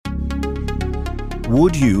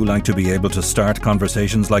Would you like to be able to start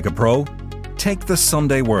conversations like a pro? Take the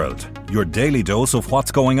Sunday World, your daily dose of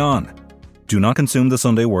what's going on. Do not consume the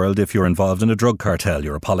Sunday World if you're involved in a drug cartel,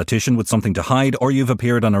 you're a politician with something to hide, or you've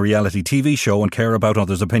appeared on a reality TV show and care about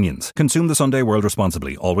others' opinions. Consume the Sunday World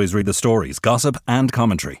responsibly. Always read the stories, gossip and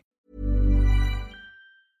commentary.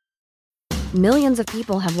 Millions of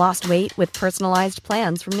people have lost weight with personalized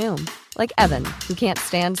plans from Noom. Like Evan, who can't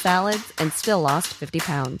stand salads and still lost 50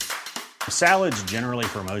 pounds. Salads generally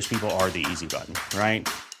for most people are the easy button, right?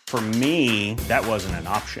 For me, that wasn't an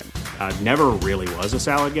option. I never really was a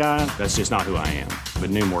salad guy. That's just not who I am.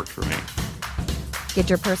 But Noom worked for me. Get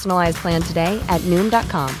your personalized plan today at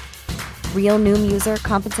Noom.com. Real Noom user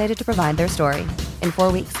compensated to provide their story. In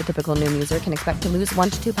 4 weeks, the typical Noom user can expect to lose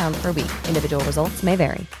 1 to 2 pounds per week. Individual results may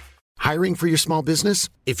vary. Hiring for your small business?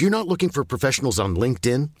 If you're not looking for professionals on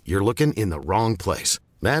LinkedIn, you're looking in the wrong place.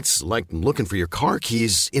 That's like looking for your car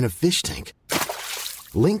keys in a fish tank.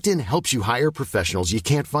 LinkedIn helps you hire professionals you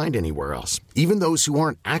can't find anywhere else, even those who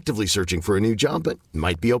aren't actively searching for a new job but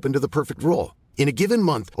might be open to the perfect role. In a given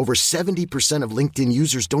month, over 70% of LinkedIn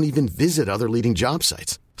users don't even visit other leading job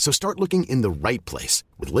sites. So start looking in the right place.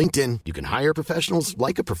 With LinkedIn, you can hire professionals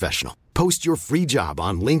like a professional. Post your free job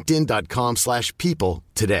on linkedin.com/people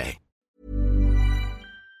today.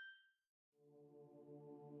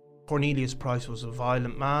 Cornelius Price was a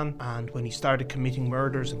violent man, and when he started committing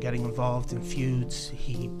murders and getting involved in feuds,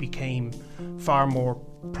 he became far more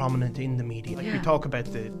prominent in the media. We talk about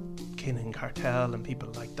the Kinnan cartel and people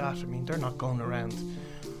like that. I mean, they're not going around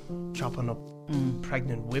chopping up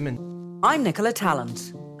pregnant women. I'm Nicola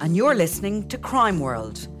Tallant, and you're listening to Crime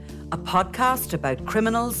World, a podcast about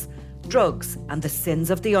criminals, drugs and the sins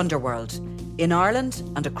of the underworld in Ireland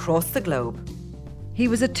and across the globe. He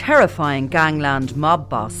was a terrifying gangland mob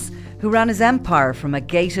boss who ran his empire from a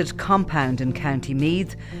gated compound in County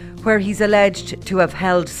Meath, where he's alleged to have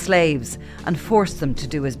held slaves and forced them to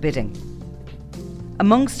do his bidding.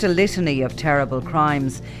 Amongst a litany of terrible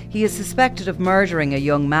crimes, he is suspected of murdering a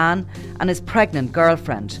young man and his pregnant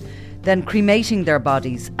girlfriend, then cremating their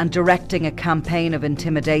bodies and directing a campaign of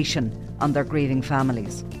intimidation on their grieving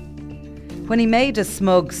families. When he made a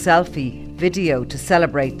smug selfie video to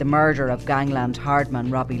celebrate the murder of gangland hardman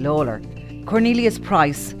Robbie Lawler, Cornelius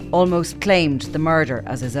Price almost claimed the murder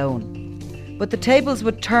as his own. But the tables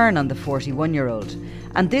would turn on the 41-year-old,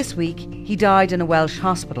 and this week he died in a Welsh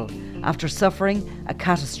hospital after suffering a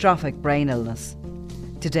catastrophic brain illness.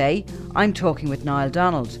 Today, I'm talking with Niall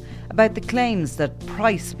Donald about the claims that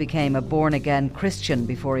Price became a born-again Christian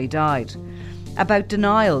before he died, about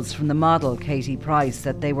denials from the model Katie Price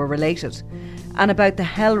that they were related, and about the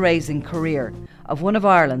hell-raising career of one of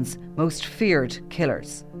Ireland's most feared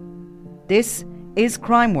killers. This is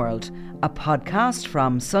Crime World, a podcast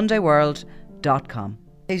from SundayWorld.com.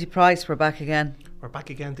 Katie Price, we're back again. We're back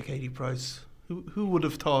again to Katie Price. Who would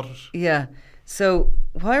have thought it? Yeah. So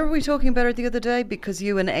why were we talking about her the other day? Because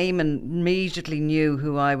you and Eamon immediately knew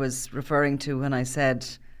who I was referring to when I said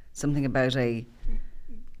something about a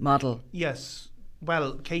model. Yes.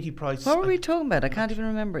 Well, Katie Price... What were we talking about? I can't even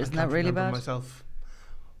remember. Isn't that really bad? Myself.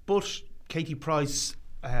 But Katie Price,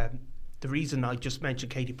 the reason I just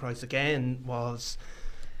mentioned Katie Price again was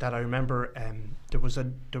that I remember there was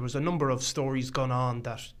a number of stories going on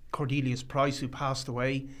that Cornelius Price, who passed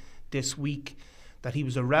away this week, that he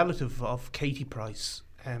was a relative of Katie Price,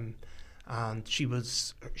 and she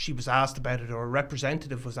was asked about it, or a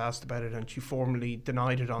representative was asked about it, and she formally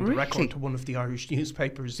denied it on the record to one of the Irish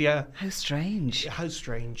newspapers. Yeah. How strange. How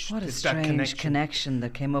strange. What a strange connection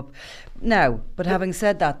that came up. Now, but having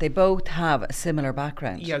said that, they both have a similar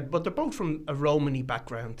background. Yeah, but they're both from a Romany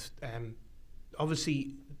background.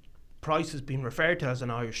 Obviously, Price has been referred to as an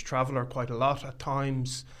Irish traveller quite a lot at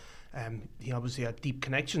times. He obviously had deep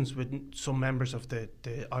connections with some members of the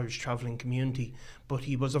Irish travelling community, but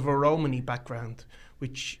he was of a Romany background,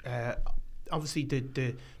 which obviously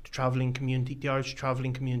the travelling community, the Irish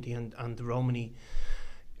travelling community and the Romany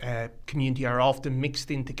community are often mixed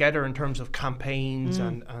in together in terms of campaigns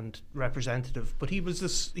and representative. But he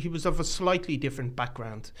was of a slightly different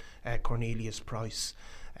background, Cornelius Price.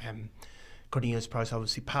 Cornelius Price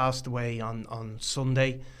obviously passed away on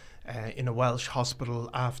Sunday. In a Welsh hospital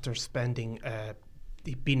after spending,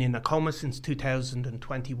 he'd been in a coma since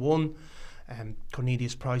 2021.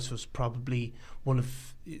 Cornelius Price was probably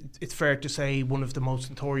it's fair to say, one of the most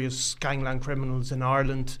notorious gangland criminals in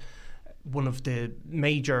Ireland, one of the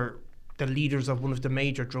leaders of one of the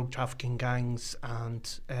major drug trafficking gangs,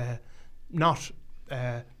 and not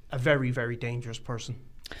a very, very dangerous person.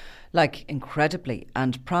 Like, incredibly,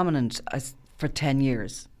 and prominent for 10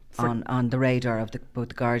 years. On the radar of both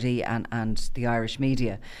the Gardaí and the Irish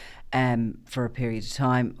media. for a period of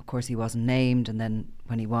time. Of course, he wasn't named, and then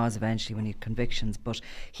when he was, eventually when he had convictions. But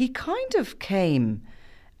he kind of came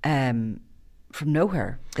from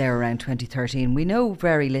nowhere there around 2013. We know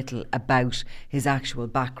very little about his actual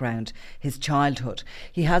background, his childhood.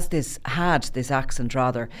 He had this accent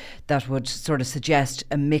rather that would sort of suggest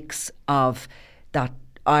a mix of that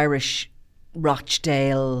Irish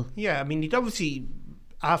Rochdale. Yeah, I mean, he'd obviously,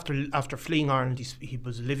 after fleeing Ireland, he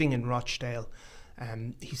was living in Rochdale.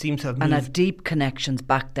 He seems to have moved. And had deep connections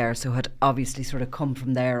back there, so had obviously sort of come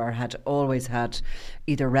from there, or had always had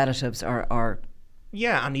either relatives or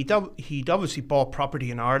Yeah, and he'd obviously bought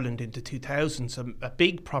property in Ireland in the 2000s, a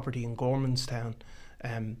big property in Gormanstown,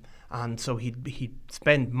 and so he'd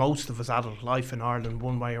spent most of his adult life in Ireland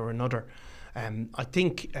one way or another. I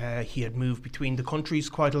think he had moved between the countries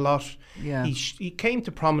quite a lot. Yeah. He came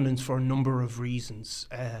to prominence for a number of reasons.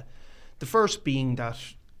 The first being that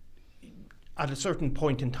at a certain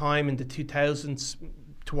point in time in the 2000s,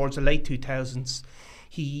 towards the late 2000s,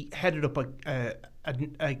 he headed up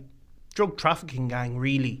a drug trafficking gang,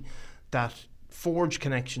 really, that forged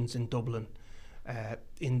connections in Dublin,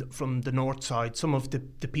 from the north side. Some of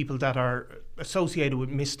the people that are associated with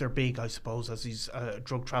Mr. Big, I suppose, as he's a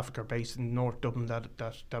drug trafficker based in North Dublin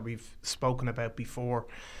that we've spoken about before.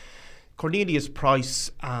 Cornelius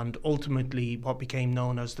Price, and ultimately what became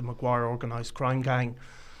known as the Maguire Organised Crime Gang,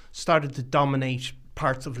 started to dominate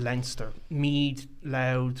parts of Leinster. Meath,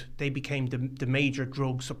 Louth, they became the major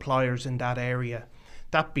drug suppliers in that area.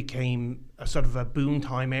 That became a sort of a boom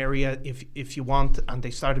time area, if you want, and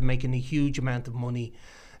they started making a huge amount of money,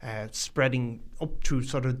 spreading up through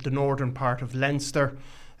sort of the northern part of Leinster.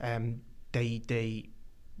 They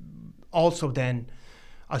also then,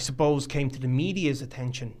 I suppose, came to the media's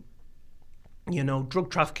attention. You know,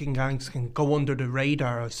 drug trafficking gangs can go under the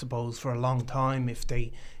radar, I suppose, for a long time if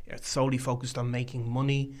they are solely focused on making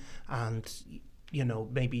money, and you know,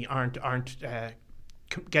 maybe aren't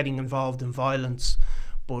getting involved in violence.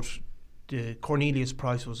 But Cornelius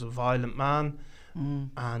Price was a violent man,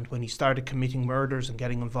 and when he started committing murders and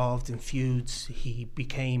getting involved in feuds, he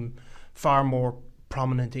became far more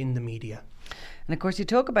prominent in the media. And of course you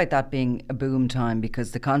talk about that being a boom time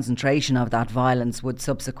because the concentration of that violence would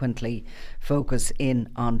subsequently focus in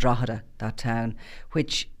on Drogheda, that town,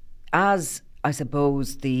 which, as I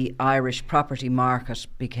suppose the Irish property market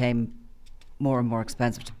became more and more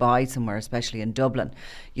expensive to buy somewhere, especially in Dublin,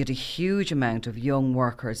 you had a huge amount of young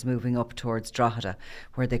workers moving up towards Drogheda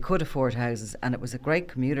where they could afford houses, and it was a great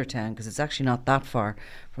commuter town because it's actually not that far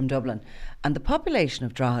from Dublin. And the population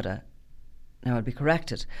of Drogheda, now I'll be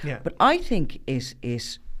corrected, but I think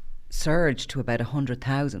it surged to about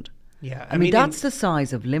 100,000. Yeah, I mean that's the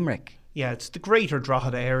size of Limerick. Yeah, it's the greater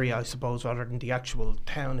Drogheda area, I suppose, rather than the actual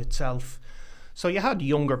town itself. So you had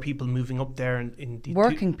younger people moving up there in the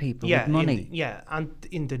working people with money. And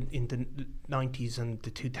in the 90s and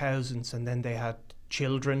the 2000s, and then they had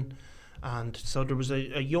children, and so there was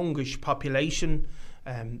a youngish population.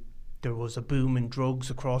 There was a boom in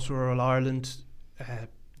drugs across rural Ireland.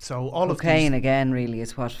 So all cocaine again really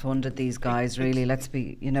is what funded these guys. Really, let's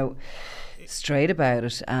be straight about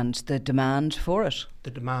it, and the demand for it.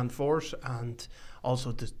 The demand for it, and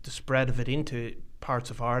also the spread of it into parts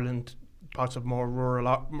of Ireland. Parts of more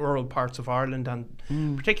rural parts of Ireland, and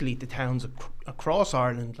particularly the towns across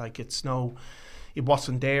Ireland. Like it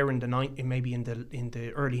wasn't there in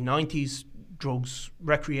the early 90s.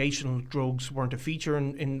 Recreational drugs weren't a feature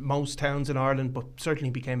in most towns in Ireland, but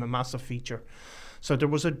certainly became a massive feature. So there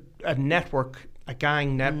was a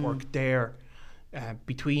gang network there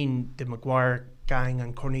between the Maguire gang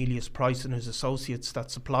and Cornelius Price and his associates that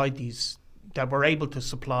supplied these. That were able to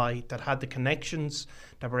supply, that had the connections,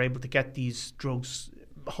 that were able to get these drugs,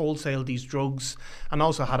 wholesale these drugs, and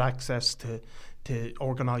also had access to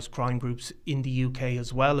organised crime groups in the UK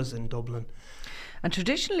as well as in Dublin. And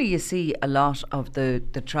traditionally you see a lot of the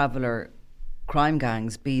traveller crime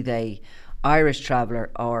gangs, be they Irish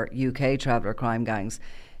traveller or UK traveller crime gangs,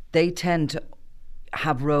 they tend to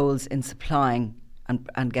have roles in supplying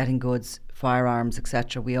and getting goods, firearms,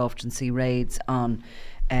 etc. We often see raids on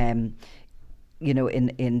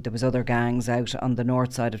there was other gangs out on the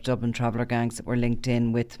north side of Dublin, traveller gangs that were linked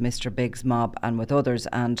in with Mr. Big's mob and with others,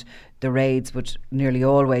 and the raids would nearly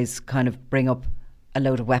always kind of bring up a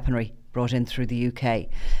load of weaponry brought in through the UK.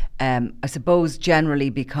 I suppose generally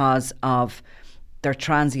because of their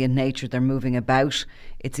transient nature, they're moving about,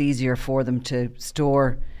 it's easier for them to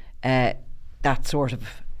store that sort of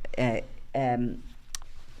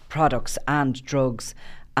products and drugs.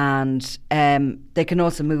 And they can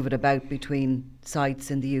also move it about between sites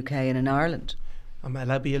in the UK and in Ireland.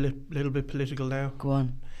 I'll be a little bit political now. Go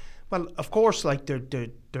on. Well, of course, like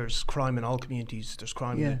there's crime in all communities. There's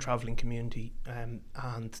crime in the travelling community, and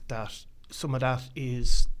that some of that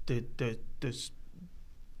is there's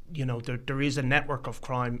there is a network of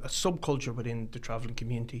crime, a subculture within the travelling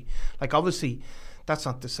community. Like, obviously, that's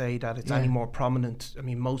not to say that it's any more prominent. I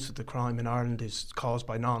mean, most of the crime in Ireland is caused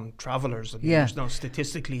by non-travellers, and there's no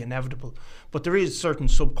statistically inevitable. But there is certain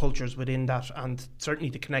subcultures within that, and certainly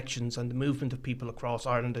the connections and the movement of people across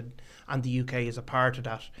Ireland and the UK is a part of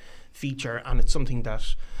that feature, and it's something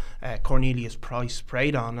that Cornelius Price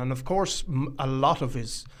preyed on. And of course, a lot of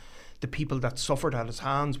the people that suffered at his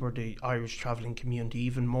hands were the Irish travelling community,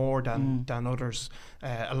 even more than others.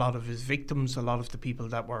 A lot of his victims, a lot of the people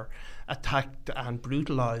that were attacked and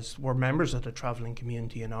brutalised were members of the travelling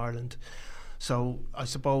community in Ireland. So I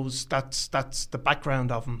suppose that's the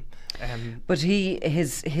background of him. But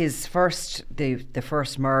his first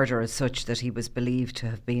murder, as such, that he was believed to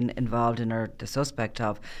have been involved in, or the suspect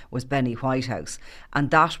of, was Benny Whitehouse,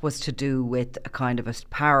 and that was to do with a kind of a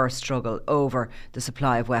power struggle over the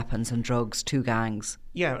supply of weapons and drugs to gangs.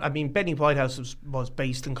 Yeah, I mean, Benny Whitehouse was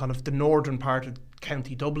based in kind of the northern part of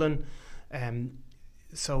County Dublin.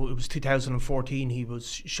 So it was 2014. He was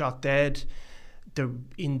shot dead.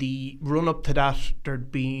 In the run-up to that,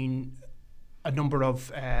 there'd been a number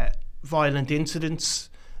of violent incidents,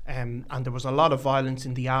 and there was a lot of violence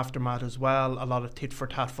in the aftermath as well, a lot of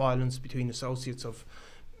tit-for-tat violence between associates of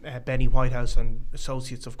Benny Whitehouse and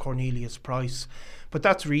associates of Cornelius Price. But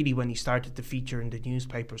that's really when he started to feature in the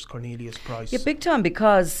newspapers, Cornelius Price. Yeah, big time,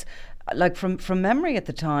 because like from memory at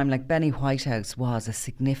the time, like Benny Whitehouse was a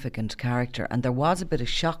significant character, and there was a bit of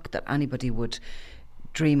shock that anybody would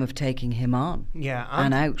dream of taking him on,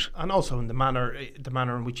 and out, and also in the manner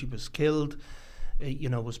in which he was killed,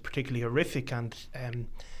 was particularly horrific. And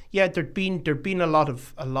there'd been a lot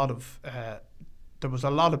of there was a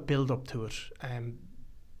lot of build up to it,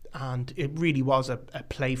 and it really was a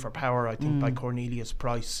play for power, I think, by Cornelius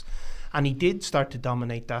Price, and he did start to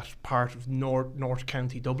dominate that part of North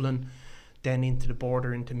County Dublin, then into the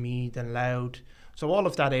border, into Meath and Louth. So all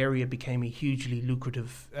of that area became a hugely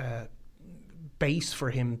lucrative base for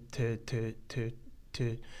him to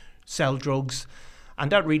sell drugs,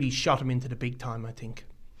 and that really shot him into the big time, I think.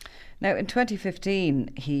 Now, in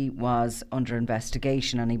 2015, he was under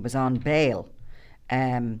investigation and he was on bail,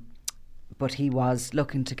 but he was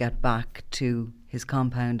looking to get back to his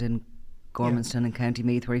compound in Gormanston in County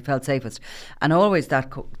Meath, where he felt safest. And always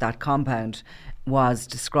that compound was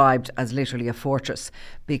described as literally a fortress,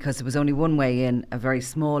 because there was only one way in, a very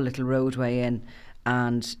small little roadway in,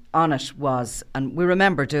 and on it was, and we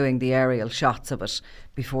remember doing the aerial shots of it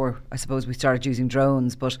before, I suppose, we started using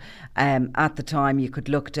drones, but at the time you could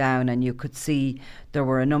look down and you could see there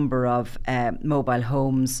were a number of mobile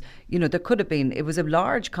homes. There could have been, it was a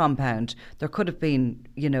large compound, there could have been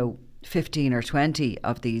 15 or 20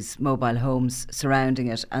 of these mobile homes surrounding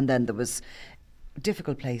it, and then there was a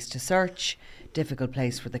difficult place to search, difficult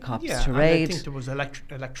place for the cops to raid. I think there was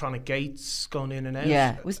electronic gates going in and out.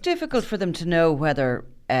 Yeah, it was difficult for them to know whether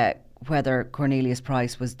Cornelius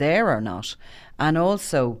Price was there or not. And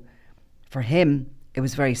also, for him, it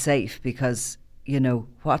was very safe, because, you'd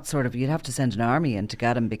have to send an army in to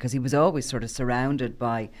get him, because he was always sort of surrounded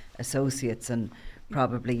by associates and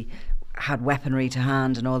probably had weaponry to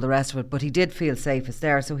hand and all the rest of it, but he did feel safest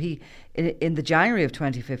there. So he, in the January of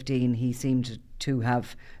 2015, he seemed to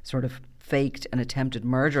have sort of faked an attempted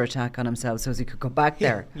murder attack on himself so as he could go back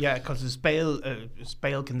there. Yeah, because his bail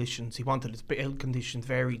conditions, he wanted his bail conditions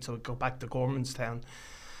varied so he'd go back to Gormanstown.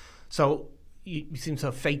 So he seems to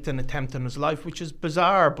have faked an attempt on his life, which is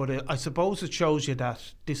bizarre, but I suppose it shows you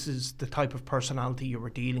that this is the type of personality you were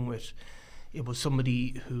dealing with. It was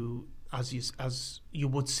somebody who, as you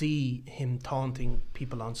would see him taunting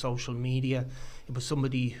people on social media, it was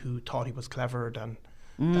somebody who thought he was cleverer than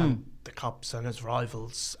the cops and his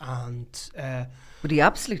rivals, but he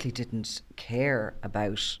absolutely didn't care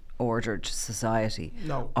about ordered society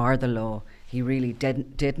or the law. He really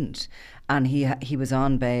didn't, and he was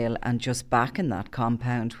on bail and just back in that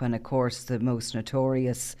compound when, of course, the most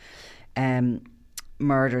notorious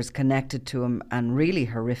murders connected to him, and really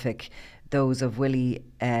horrific, those of Willie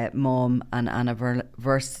Mom and Anna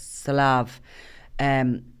Verslav,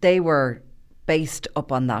 they were based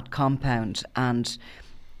up on that compound. And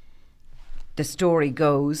the story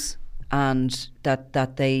goes, and that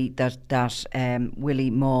Willie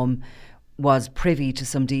Mom was privy to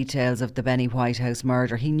some details of the Benny Whitehouse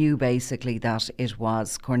murder. He knew basically that it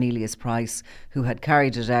was Cornelius Price who had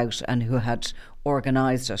carried it out and who had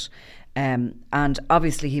organised it. And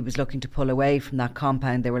obviously he was looking to pull away from that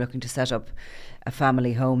compound. They were looking to set up a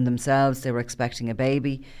family home themselves. They were expecting a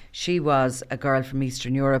baby. She was a girl from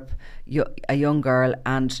Eastern Europe, a young girl,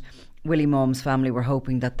 and Willie Mum's family were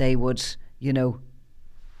hoping that they would,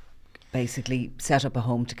 basically set up a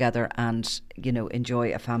home together and,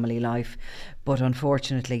 enjoy a family life. But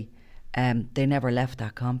unfortunately, they never left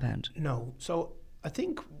that compound. No. So I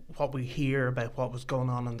think what we hear about what was going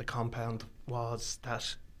on in the compound was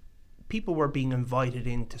that people were being invited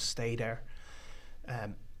in to stay there.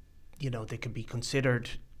 They could be considered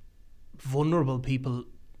vulnerable people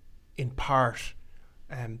in part.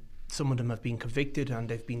 Some of them have been convicted and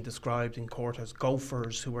they've been described in court as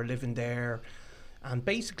gophers who were living there. And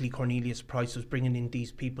basically Cornelius Price was bringing in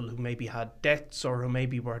these people who maybe had debts or who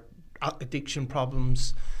maybe were addiction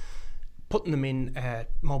problems, putting them in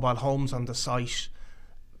mobile homes on the site,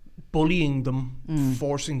 bullying them,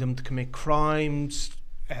 forcing them to commit crimes,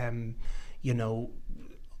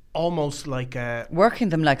 almost like working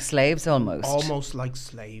them like slaves almost like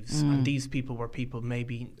slaves. And these people were people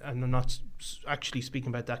maybe, and I'm not actually speaking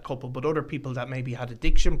about that couple, but other people that maybe had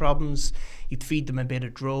addiction problems. You'd feed them a bit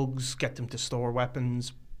of drugs, get them to store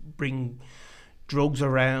weapons, bring drugs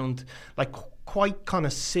around, like quite kind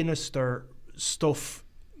of sinister stuff,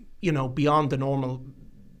 beyond the normal.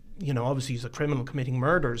 Obviously he's a criminal committing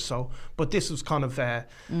murders, but this was kind of a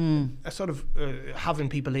sort of having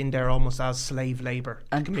people in there almost as slave labour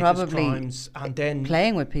and to commit probably crimes, and then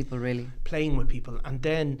playing with people, and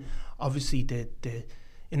then obviously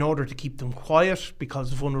in order to keep them quiet,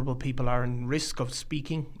 because vulnerable people are in risk of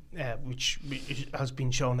speaking, which has been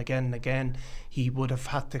shown again and again, he would have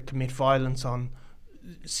had to commit violence on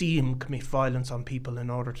people in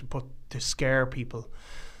order to scare people.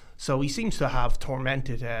 So he seems to have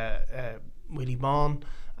tormented Willie Mon,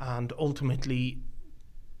 and ultimately,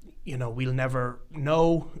 we'll never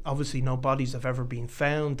know. Obviously, no bodies have ever been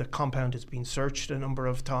found. The compound has been searched a number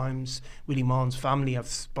of times. Willie Mon's family have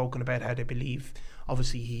spoken about how they believe,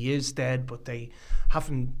 obviously, he is dead, but they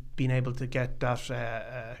haven't been able to get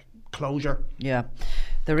that closure. Yeah.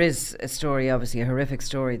 There is a story, obviously a horrific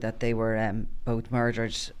story, that they were both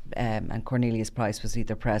murdered, and Cornelius Price was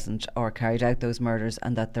either present or carried out those murders,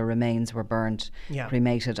 and that their remains were burnt,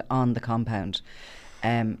 cremated on the compound.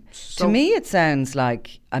 To me it sounds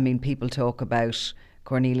like, people talk about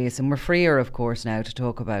Cornelius, and we're freer of course now to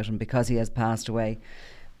talk about him because he has passed away,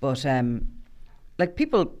 but like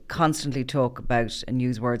people constantly talk about and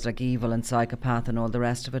use words like evil and psychopath and all the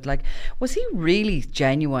rest of it. Like, was he really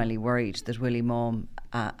genuinely worried that Willie Mum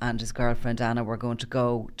and his girlfriend Anna were going to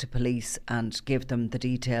go to police and give them the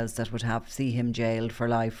details that would see him jailed for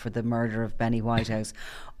life for the murder of Benny Whitehouse?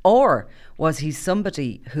 Or was he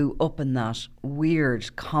somebody who, up in that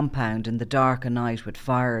weird compound in the dark of night with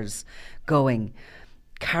fires going,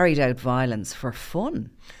 carried out violence for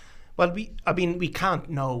fun? Well, we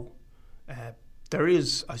can't know. There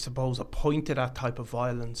is, I suppose, a point to that type of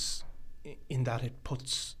violence in that it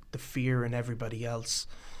puts the fear in everybody else.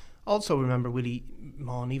 Also, remember, Willie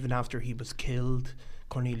Mon, even after he was killed,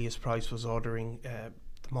 Cornelius Price was ordering the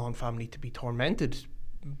Mon family to be tormented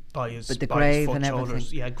by his grave foot and shoulders.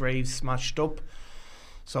 everything. Yeah, graves smashed up.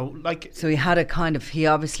 So he had he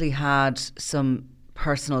obviously had some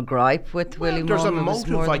personal gripe with Willie Mon. There's a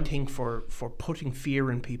motive, I think, for putting fear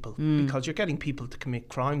in people, because you're getting people to commit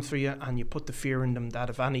crimes for you, and you put the fear in them that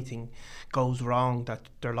if anything goes wrong, that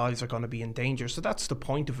their lives are going to be in danger. So that's the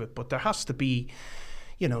point of it. But there has to be,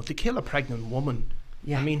 to kill a pregnant woman.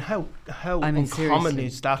 Yeah. How uncommon seriously.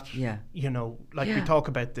 is that? Yeah. We talk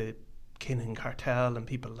about the killing cartel and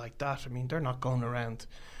people like that. They're not going around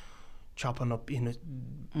chopping up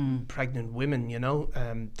pregnant women,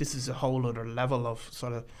 this is a whole other level of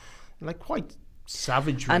sort of quite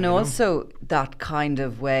savagery. And also that kind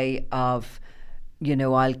of way of,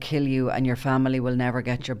 I'll kill you and your family will never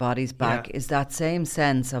get your bodies back, is that same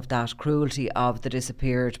sense of that cruelty of the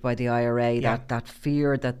disappeared by the IRA, that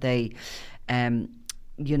fear that they,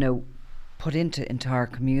 put into entire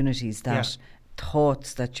communities, that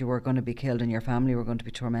thoughts that you were going to be killed and your family were going to be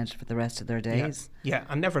tormented for the rest of their days. Yeah,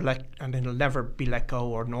 and it'll never be let go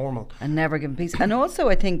or normal. And never given peace. And also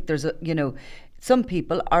I think there's some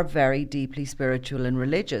people are very deeply spiritual and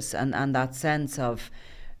religious, and that sense of,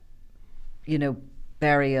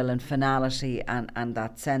 burial and finality and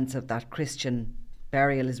that sense of that Christian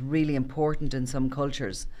burial is really important in some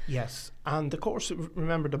cultures. Yes, and of course,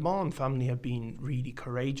 remember, the Mon family have been really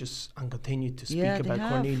courageous and continued to speak about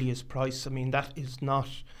Cornelius Price. That is not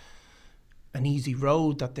an easy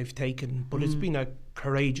road that they've taken, but it's been a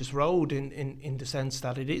courageous road in the sense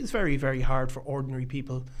that it is very, very hard for ordinary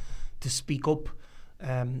people to speak up.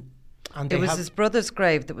 And it was his brother's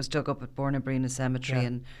grave that was dug up at Bornabrina Cemetery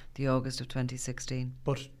in the August of 2016.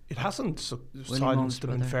 But it hasn't silenced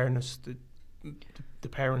them, in fairness. The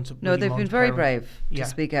parents of No, they've been very brave to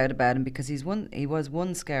speak out about him, because he was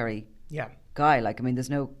one scary guy. Like, I mean, there's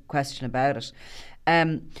no question about it.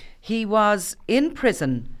 He was in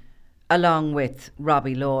prison along with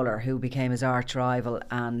Robbie Lawler, who became his arch rival,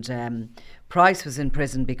 and Price was in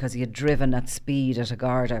prison because he had driven at speed at a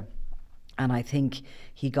Garda, and I think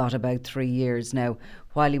he got about 3 years. Now,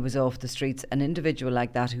 while he was off the streets, an individual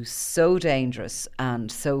like that who's so dangerous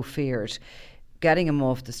and so feared, getting him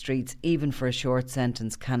off the streets, even for a short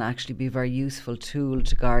sentence, can actually be a very useful tool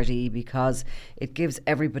to Gardaí, because it gives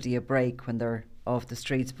everybody a break when they're off the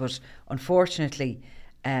streets. But unfortunately,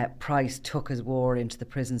 Price took his war into the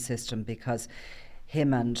prison system, because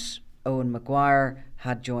him and Owen Maguire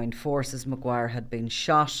had joined forces. Maguire had been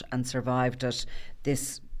shot and survived it.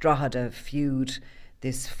 This Drogheda feud,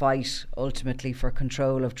 this fight ultimately for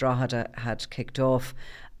control of Drogheda, had kicked off,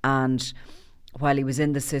 and while he was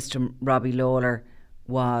in the system, Robbie Lawler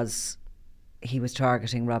was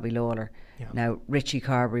targeting Robbie Lawler. Yeah. Now, Richie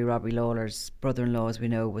Carberry, Robbie Lawler's brother-in-law, as we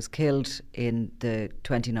know, was killed in the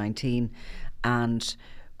 2019, and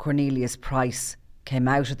Cornelius Price came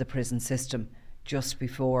out of the prison system just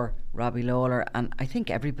before Robbie Lawler, and I think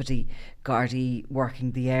everybody, Gardaí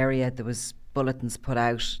working the area, there was bulletins put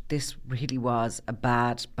out. This really was a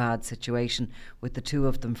bad situation with the two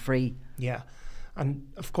of them free. Yeah.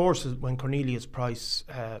 And of course, when Cornelius Price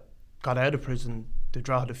got out of prison, the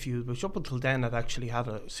Drogheda feud, which up until then had actually had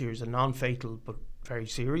a series of non-fatal but very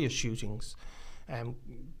serious shootings,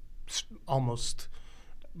 almost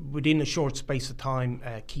within a short space of time,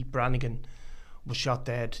 Keith Brannigan was shot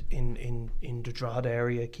dead in the Drogheda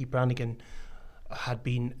area. Keith Brannigan had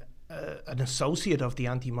been an associate of the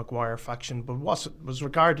anti-Maguire faction, but was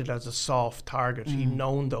regarded as a soft target. He'd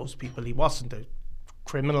known those people. He wasn't a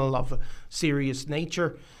criminal of a serious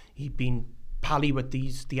nature. He'd been pally with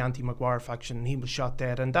the anti-Maguire faction, and he was shot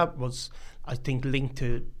dead, and that was, I think, linked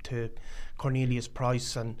to Cornelius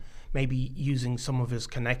Price and maybe using some of his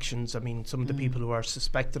connections. I mean, some of the people who are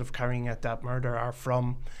suspected of carrying out that murder are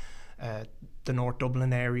from the North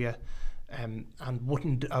Dublin area, and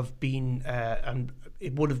wouldn't have been and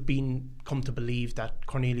it would have been come to believe that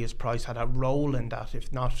Cornelius Price had a role in that,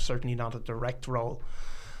 if not, certainly not a direct role.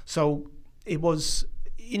 So it was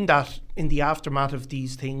in the aftermath of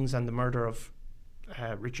these things and the murder of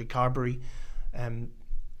Richard Carberry,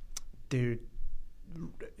 the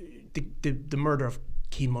murder of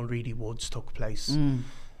Keane Mulready Woods took place.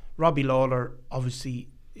 Robbie Lawler obviously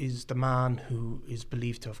is the man who is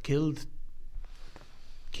believed to have killed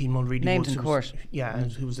Keane Mulready Named Woods. in court.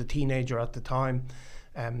 Who was a teenager at the time.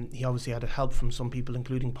 He obviously had help from some people,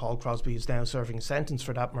 including Paul Crosby, who's now serving a sentence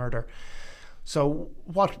for that murder. So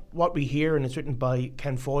what we hear, and it's written by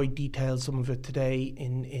Ken Foy, details some of it today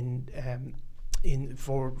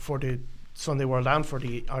for the Sunday World and for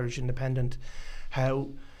the Irish Independent, how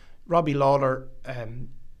Robbie Lawler,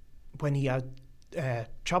 when he had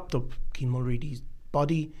chopped up Keane Mulready's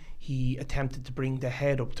body, he attempted to bring the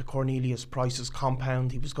head up to Cornelius Price's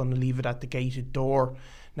compound. He was going to leave it at the gated door.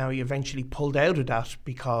 Now, he eventually pulled out of that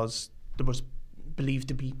because there was believed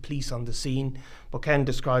to be police on the scene, but Ken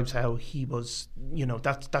describes how he was,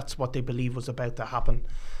 that's what they believe was about to happen.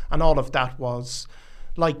 And all of that was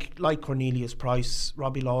like Cornelius Price.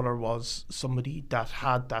 Robbie Lawler was somebody that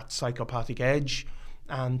had that psychopathic edge,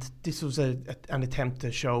 and this was an attempt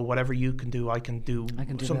to show whatever you can do, I can do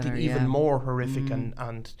something better, even more horrific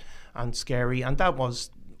and scary. And that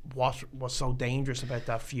was what was so dangerous about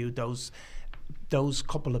that feud. Those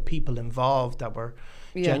couple of people involved that were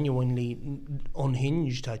genuinely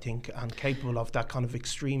unhinged, I think, and capable of that kind of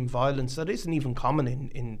extreme violence that isn't even common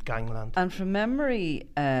in gangland. And from memory,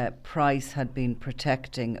 Price had been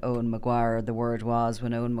protecting Owen Maguire, the word was,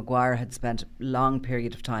 when Owen Maguire had spent a long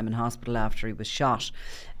period of time in hospital after he was shot.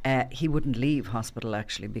 He wouldn't leave hospital,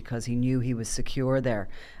 actually, because he knew he was secure there.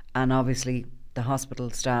 And obviously the hospital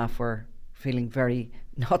staff were feeling very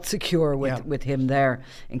not secure with him there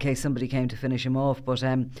in case somebody came to finish him off. But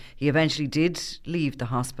he eventually did leave the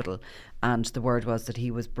hospital, and the word was that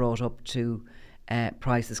he was brought up to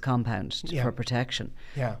Price's compound for protection.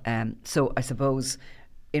 So I suppose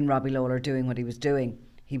in Robbie Lawler doing what he was doing,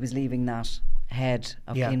 he was leaving that head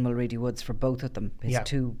of Keane Mulready Woods for both of them, his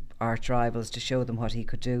two arch rivals, to show them what he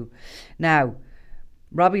could do. Now,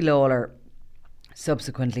 Robbie Lawler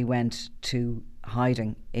subsequently went to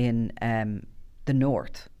hiding in the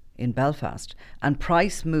north, in Belfast, and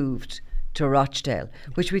Price moved to Rochdale,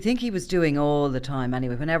 which we think he was doing all the time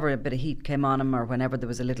anyway. Whenever a bit of heat came on him, or whenever there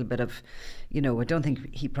was a little bit of, I don't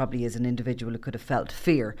think he probably is an individual who could have felt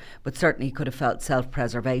fear, but certainly he could have felt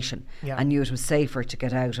self-preservation and knew it was safer to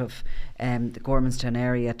get out of the Gormanstown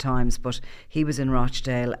area at times. But he was in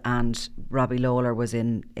Rochdale and Robbie Lawler was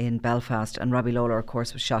in Belfast, and Robbie Lawler, of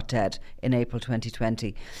course, was shot dead in April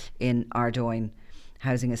 2020 in Ardoyne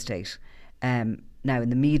housing estate. Now,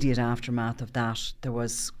 in the immediate aftermath of that, there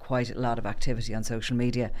was quite a lot of activity on social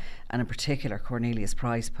media, and in particular, Cornelius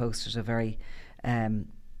Price posted a very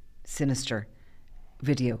sinister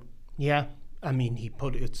video. Yeah, I mean, he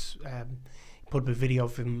put a video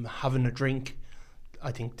of him having a drink.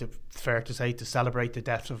 I think it's fair to say, to celebrate the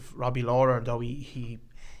death of Robbie Lawler, though he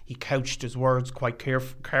couched his words quite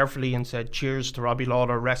carefully and said, "Cheers to Robbie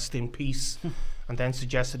Lawler, rest in peace." And then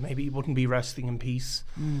suggested maybe he wouldn't be resting in peace.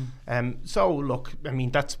 So look, I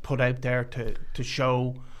mean, that's put out there to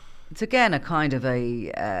show. It's again a kind of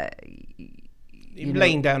a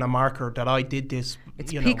laying down a marker that I did this.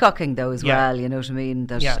 It's peacocking though as well. You know what I mean?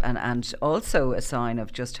 That and also a sign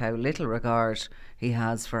of just how little regard he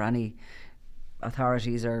has for any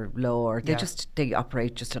authorities or law. Or they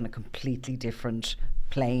operate just on a completely different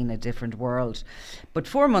plane, a different world. But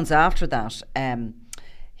 4 months after that,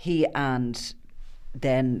 he and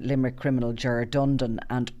then Limerick criminal Ger Dundon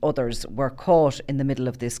and others were caught in the middle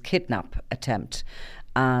of this kidnap attempt,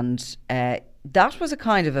 and that was a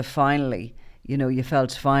kind of a finally, you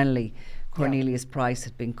felt finally Cornelius Price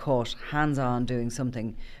had been caught hands-on doing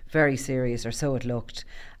something very serious, or so it looked.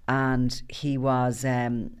 And he was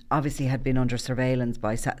obviously had been under surveillance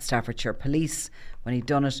by Staffordshire Police when he'd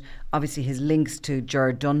done it. Obviously his links to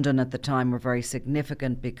Ger Dundon at the time were very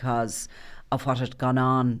significant because of what had gone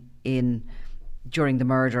on during the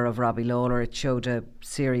murder of Robbie Lawler. It showed a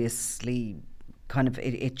seriously kind of,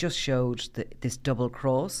 it just showed this double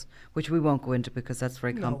cross, which we won't go into because that's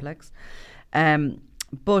very complex.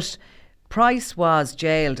 But Price was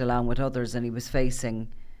jailed along with others, and he was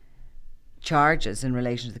facing charges in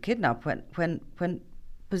relation to the kidnap when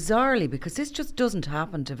bizarrely, because this just doesn't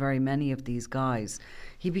happen to very many of these guys,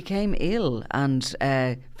 he became ill and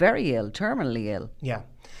very ill, terminally ill. Yeah.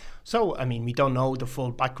 So, I mean, we don't know the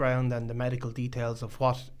full background and the medical details of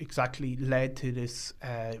what exactly led to this,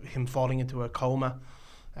 him falling into a coma.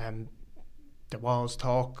 There was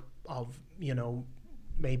talk of,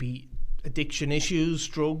 maybe addiction issues,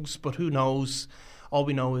 drugs, but who knows? All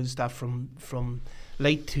we know is that from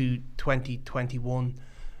late to 2021,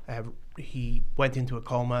 he went into a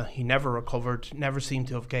coma. He never recovered, never seemed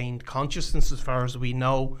to have gained consciousness as far as we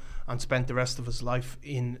know, and spent the rest of his life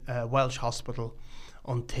in a Welsh hospital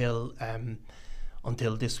until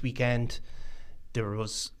this weekend. There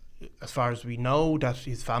was, as far as we know, that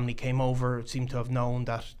his family came over. It seemed to have known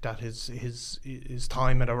that his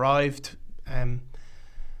time had arrived.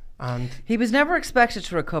 And he was never expected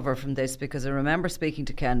to recover from this, because I remember speaking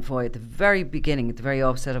to Ken Foy at the very beginning, at the very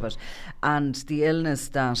offset of it, and the illness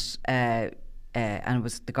that and it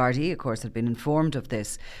was the Gardaí, of course, had been informed of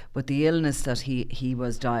this, but the illness that he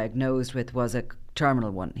was diagnosed with was a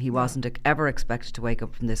terminal one. He wasn't ever expected to wake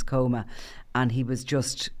up from this coma, and he was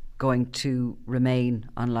just going to remain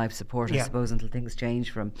on life support, I suppose, until things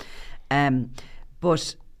change for him.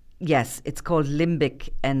 But yes, it's called limbic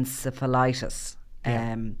encephalitis.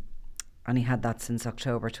 And he had that since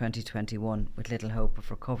October 2021 with little hope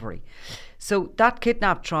of recovery. So that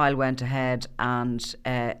kidnap trial went ahead, and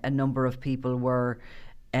a number of people were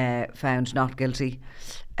found not guilty.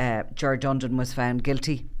 Ger Dundon was found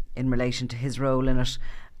guilty in relation to his role in it,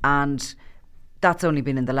 and that's only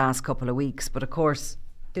been in the last couple of weeks. But of course,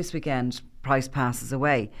 this weekend, Price passes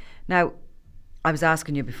away. Now, I was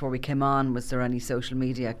asking you before we came on, was there any social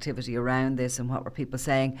media activity around this, and what were people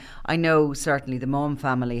saying? I know certainly the Mom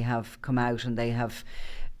family have come out and they have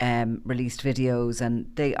released videos, and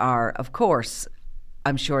they are, of course,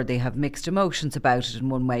 I'm sure they have mixed emotions about it in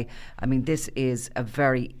one way. I mean, this is a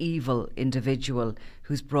very evil individual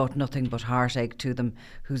who's brought nothing but heartache to them,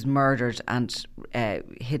 who's murdered and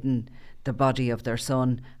hidden the body of their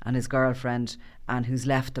son and his girlfriend, and who's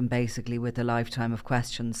left them basically with a lifetime of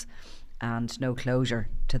questions and no closure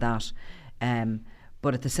to that.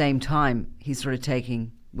 But at the same time, he's sort of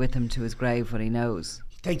taking with him to his grave what he knows.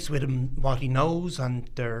 He takes with him what he knows, and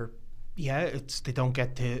they don't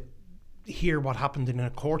get to hear what happened in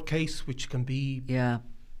a court case, which can be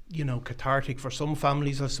cathartic for some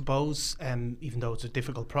families, I suppose, even though it's a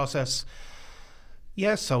difficult process.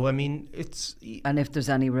 Yeah, so I mean, and if there's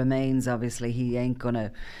any remains, obviously he ain't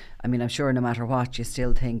gonna, I mean, I'm sure no matter what, you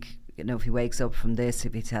still think, if he wakes up from this,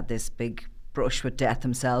 if he's had this big brush with death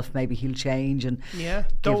himself. Maybe he'll change and Yeah,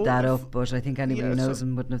 give that up. But I think anybody who knows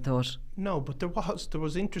him wouldn't have thought. No, but there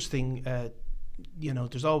was interesting.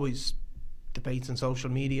 There's always debates on social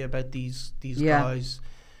media about these guys.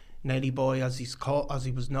 Naily Boy, as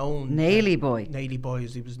he was known. Naily Boy,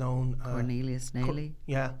 as he was known. Cornelius Naily.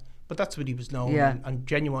 Yeah, but that's what he was known, and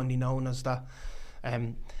genuinely known as that.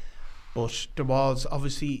 But there was,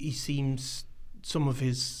 obviously, he seems, some of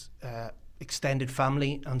his extended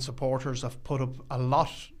family and supporters have put up a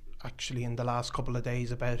lot, actually, in the last couple of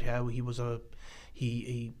days about how he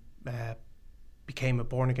became a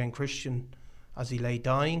born again Christian as he lay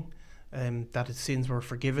dying. That his sins were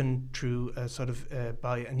forgiven through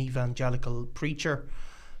by an evangelical preacher.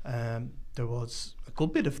 There was a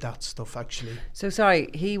good bit of that stuff, actually. So sorry,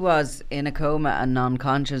 he was in a coma and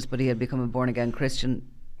non-conscious, but he had become a born again Christian.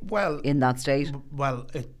 Well, in that state.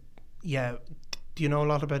 Do you know a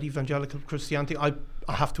lot about evangelical Christianity? I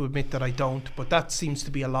have to admit that I don't, but that seems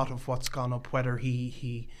to be a lot of what's gone up. Whether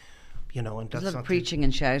he and that's there's a lot of preaching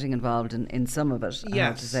and shouting involved in some of it. I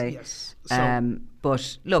have to say. Yes. So,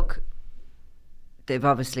 but look,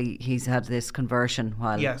 he's had this conversion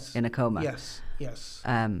while in a coma. Yes.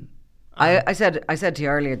 I said to you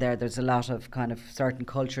earlier there's a lot of kind of certain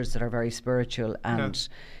cultures that are very spiritual and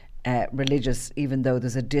religious, even though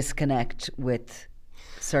there's a disconnect with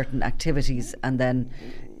certain activities and then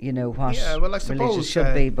what I suppose religious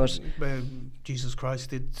should be. But Jesus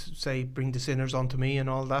Christ did say, "Bring the sinners unto me," and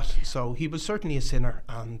all that. So he was certainly a sinner.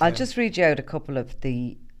 And I'll just read you out a couple of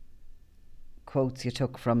the quotes you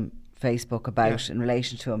took from Facebook about in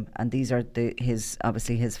relation to him, and these are his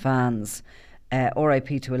fans.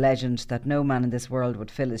 R.I.P. to a legend that no man in this world would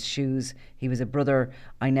fill his shoes. He was a brother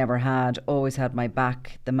I never had, always had my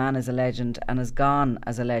back. The man is a legend and is gone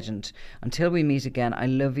as a legend. Until we meet again, I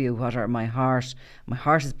love you. What are my heart? My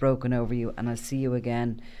heart is broken over you, and I'll see you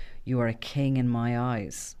again. You are a king in my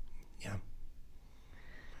eyes.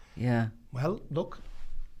 Yeah. Well, look.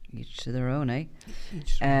 Each to their own, eh?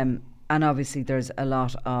 And obviously there's a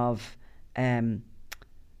lot of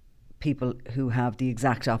people who have the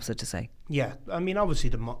exact opposite to say. Yeah, I mean, obviously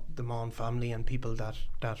the Maughan family and people that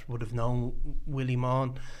would have known Willie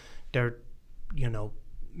Maughan, they're,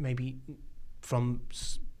 maybe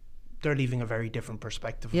they're leaving a very different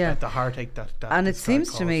perspective about the heartache that and it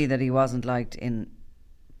seems to me that he wasn't liked in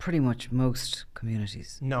pretty much most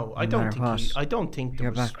communities. No, I don't think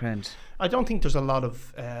your background. I don't think there's a lot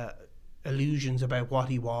of illusions about what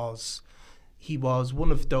he was. He was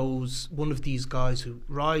one of these guys who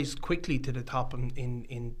rise quickly to the top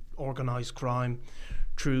in organised crime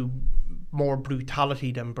through more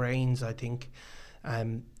brutality than brains, I think.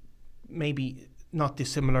 Maybe not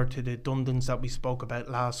dissimilar to the Dundons that we spoke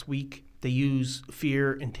about last week. They use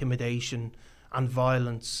fear, intimidation and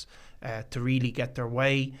violence to really get their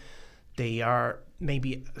way. They are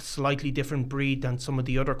maybe a slightly different breed than some of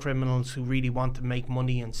the other criminals who really want to make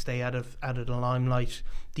money and stay out of the limelight.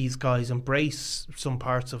 These guys embrace some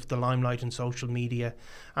parts of the limelight and social media,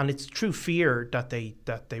 and it's through fear that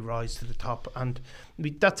they rise to the top. And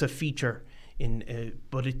that's a feature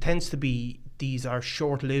but it tends to be, these are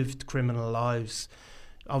short-lived criminal lives.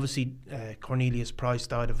 Obviously, Cornelius Price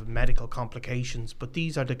died of medical complications, but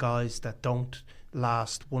these are the guys that don't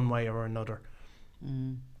last one way or another.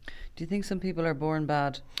 Do you think some people are born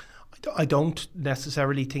bad? I don't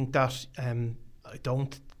necessarily think that.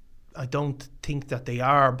 I don't think that they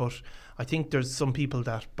are, but I think there's some people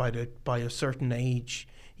that by a certain age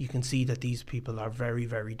you can see that these people are very,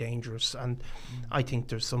 very dangerous, and I think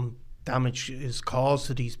there's some damage is caused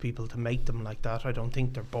to these people to make them like that. I don't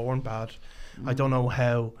think they're born bad. I don't know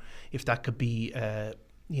how, if that could be,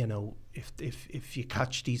 if you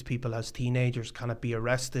catch these people as teenagers, can it be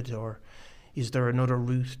arrested, or is there another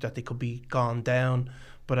route that they could be gone down?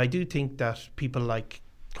 But I do think that people like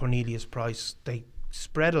Cornelius Price, they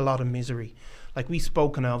spread a lot of misery. Like, we've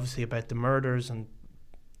spoken obviously about the murders, and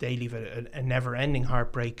they leave a never-ending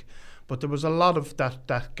heartbreak. But there was a lot of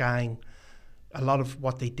that gang. A lot of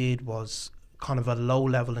what they did was kind of a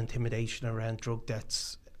low-level intimidation around drug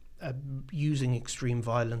deaths, using extreme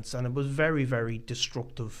violence, and it was very, very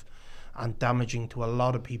destructive and damaging to a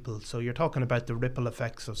lot of people. So you're talking about the ripple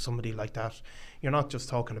effects of somebody like that. You're not just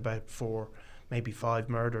talking about 4, maybe 5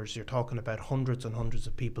 murders. You're talking about hundreds and hundreds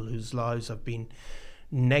of people whose lives have been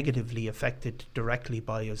negatively affected directly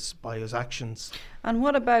by his actions. And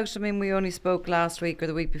what about, I mean, we only spoke last week or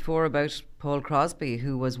the week before about Paul Crosby,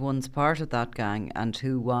 who was once part of that gang and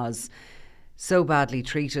who was so badly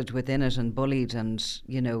treated within it and bullied, and,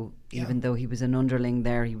 even though he was an underling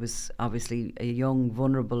there, he was obviously a young,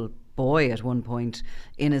 vulnerable boy at one point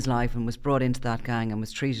in his life and was brought into that gang and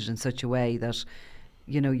was treated in such a way that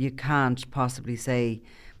you can't possibly say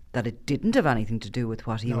that it didn't have anything to do with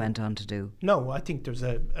what he went on to do. No, I think there's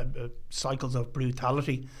a cycles of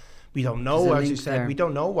brutality. We don't know, as you said, we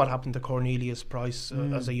don't know what happened to Cornelius Price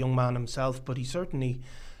as a young man himself, but he certainly,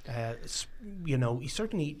 he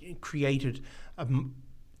certainly created,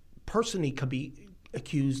 personally could be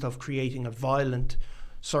accused of creating a violent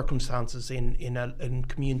circumstances in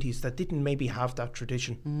communities that didn't maybe have that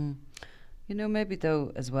tradition. Maybe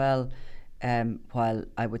though as well, while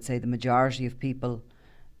I would say the majority of people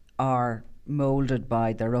are moulded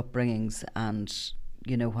by their upbringings and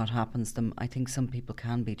what happens to them, I think some people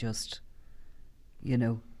can be just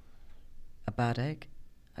a bad egg.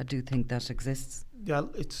 I do think that exists. Yeah,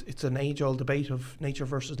 it's an age-old debate of nature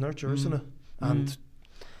versus nurture, isn't it? And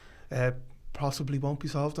possibly won't be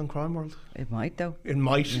solved on Crime World. It might though. It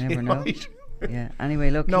might. You never it know. Might. Yeah.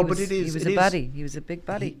 Anyway, look. No, he was a baddie. He was a big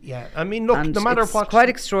baddie. Yeah. I mean, look. And no matter it's what. Quite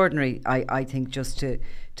extraordinary. I think just to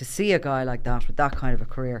see a guy like that with that kind of a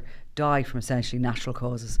career die from essentially natural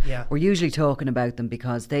causes. Yeah. We're usually talking about them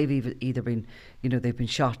because they've either been, they've been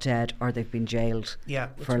shot dead or they've been jailed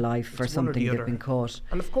for life for something they've been caught.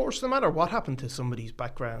 And of course, no matter what happened to somebody's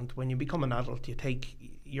background, when you become an adult,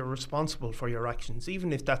 you're responsible for your actions,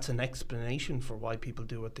 even if that's an explanation for why people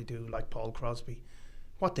do what they do, like Paul Crosby.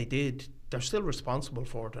 What they did, they're still responsible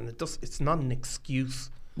for it, and it's not an excuse.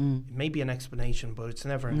 It may be an explanation, but it's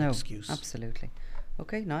never an excuse. Absolutely.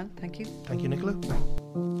 Okay, Niall, thank you. Thank you, Nicola.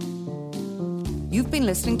 You've been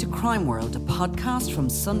listening to Crime World, a podcast from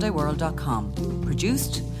SundayWorld.com,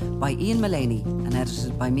 produced by Ian Mullaney and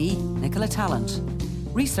edited by me, Nicola Tallant.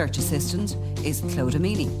 Research assistant is Claude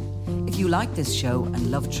Amini. If you like this show and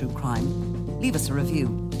love true crime, leave us a review,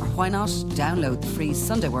 or why not download the free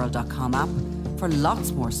SundayWorld.com app for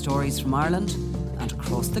lots more stories from Ireland and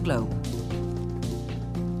across the globe.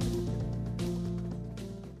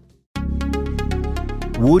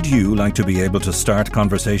 Would you like to be able to start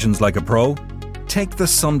conversations like a pro? Take the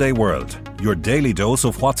Sunday World, your daily dose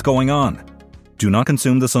of what's going on. Do not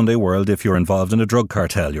consume the Sunday World if you're involved in a drug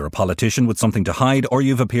cartel, you're a politician with something to hide, or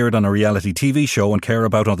you've appeared on a reality TV show and care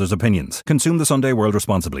about others' opinions. Consume the Sunday World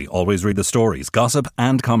responsibly. Always read the stories, gossip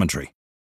and commentary.